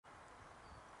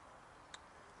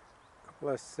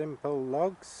couple of simple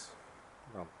logs,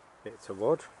 well, bits of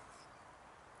wood,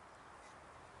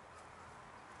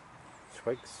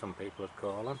 twigs some people would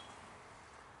call them.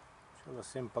 Drill a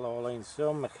simple hole in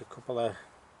some, make a couple of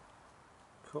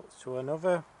cuts to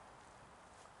another,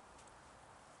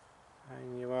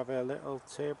 and you have a little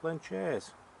table and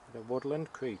chairs, the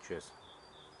woodland creatures.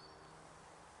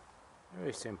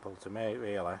 Very simple to make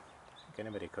really, I think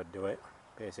anybody could do it.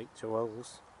 Basic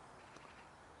tools,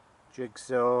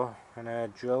 jigsaw and a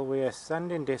drill with a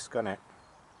sanding disc on it.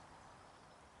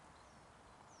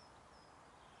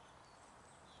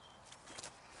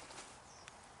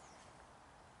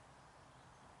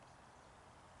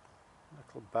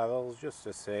 Little barrels just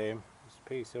the same, just a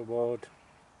piece of wood.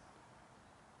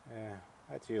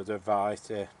 I had to use a vise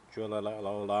to drill a little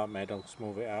hole out, made them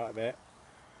smooth it out a bit.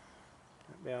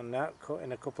 Beyond that, cut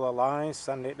in a couple of lines,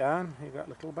 sand it down, you've got a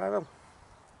little barrel.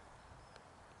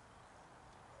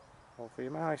 All for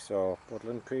your mice or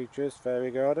woodland creatures,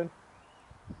 fairy garden.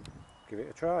 Give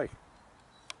it a try.